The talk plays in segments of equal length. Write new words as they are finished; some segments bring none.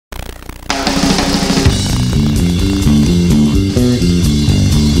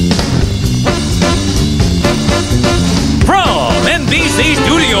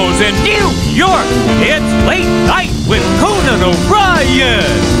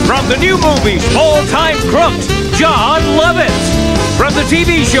From the new movie, Small-Time Crooks, John Lovitz. From the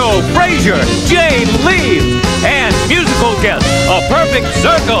TV show, Frasier, Jane Leaves. And musical guest, A Perfect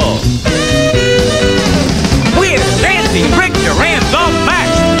Circle. With Nancy, Rick Duran's on Max,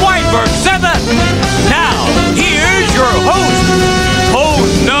 Weinberg 7. Now, here's your host,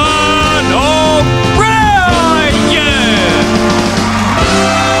 Conan O'Brien.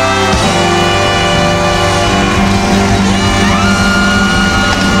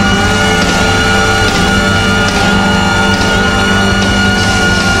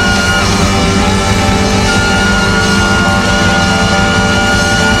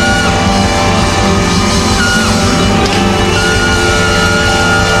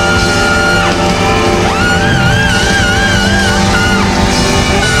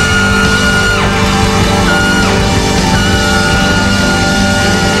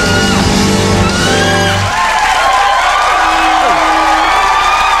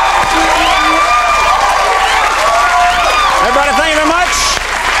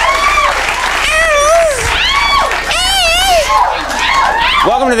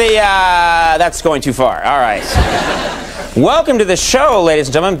 Welcome to the, that's going too far. All right. Welcome to the show, ladies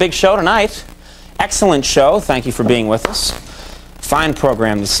and gentlemen. Big show tonight. Excellent show. Thank you for being with us. Fine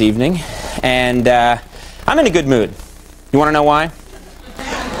program this evening. And I'm in a good mood. You want to know why?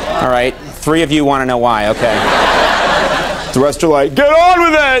 All right. 3 of you want to know why. Okay. The rest are like, get on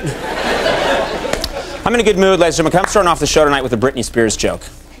with it! I'm in a good mood, ladies and gentlemen. I'm starting off the show tonight with a Britney Spears joke.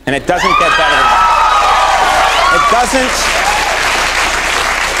 And it doesn't get better than that. It doesn't.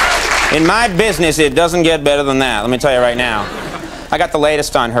 In my business, it doesn't get better than that. Let me tell you right now. I got the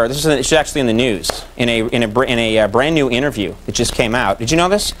latest on her. She's actually in the news in a brand new interview that just came out. Did you know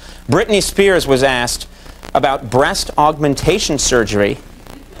this? Britney Spears was asked about breast augmentation surgery,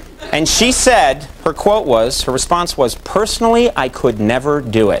 and she said, her response was, "Personally, I could never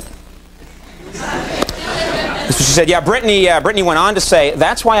do it." So she said, yeah, Britney went on to say,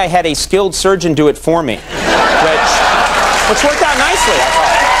 "That's why I had a skilled surgeon do it for me," which worked out nicely, I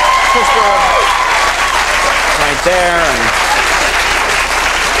thought. Right there.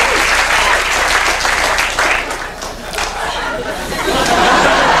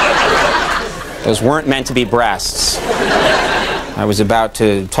 And those weren't meant to be breasts. I was about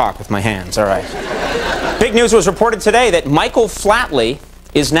to talk with my hands. All right. Big news was reported today that Michael Flatley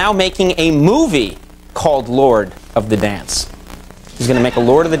is now making a movie called Lord of the Dance. He's going to make a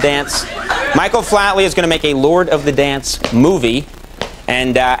Lord of the Dance. Michael Flatley is going to make a Lord of the Dance movie.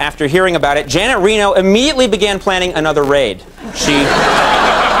 And after hearing about it, Janet Reno immediately began planning another raid. She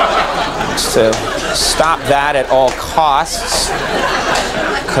wants to stop that at all costs,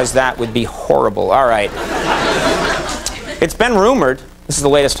 because that would be horrible. All right. It's been rumored, this is the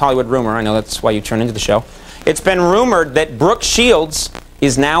latest Hollywood rumor, I know that's why you turned into the show. It's been rumored that Brooke Shields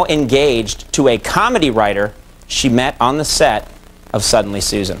is now engaged to a comedy writer she met on the set of Suddenly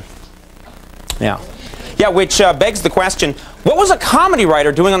Susan. Yeah. Yeah, which begs the question, what was a comedy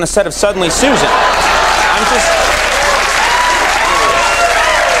writer doing on the set of Suddenly Susan? I'm just...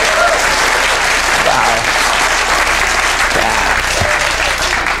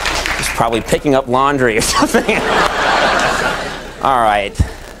 He's probably picking up laundry or something. All right.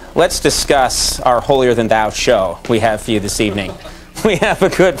 Let's discuss our holier-than-thou show we have for you this evening. We have a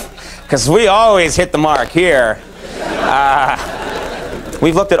good... because we always hit the mark here.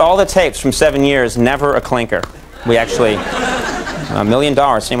 We've looked at all the tapes from 7 years, never a clinker. We actually, $1 million,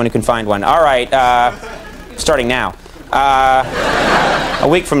 anyone who can find one. All right, starting now. A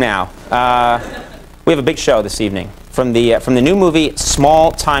week from now, we have a big show this evening. From the new movie,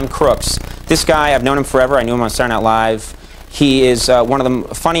 Small-Time Crooks. This guy, I've known him forever. I knew him on Saturday Night Live. He is one of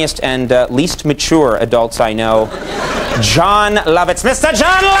the funniest and least mature adults I know. John Lovitz. Mr.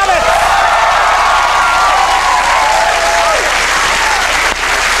 John Lovitz!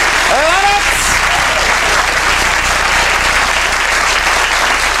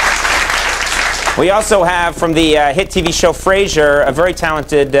 We also have, from the hit TV show Frasier, a very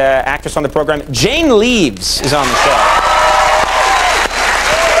talented actress on the program. Jane Leaves is on the show.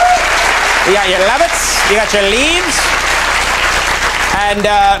 You got your Lovitz, you got your Leaves.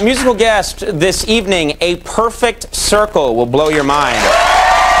 And musical guest this evening, A Perfect Circle will blow your mind.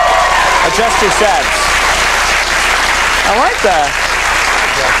 Adjust your sets. I like that.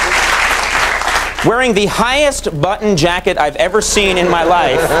 Wearing the highest button jacket I've ever seen in my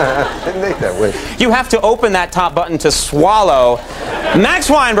life. Make that wish. You have to open that top button to swallow. Max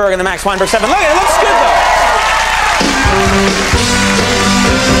Weinberg and the Max Weinberg 7. Look, it looks good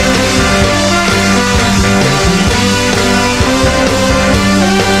though.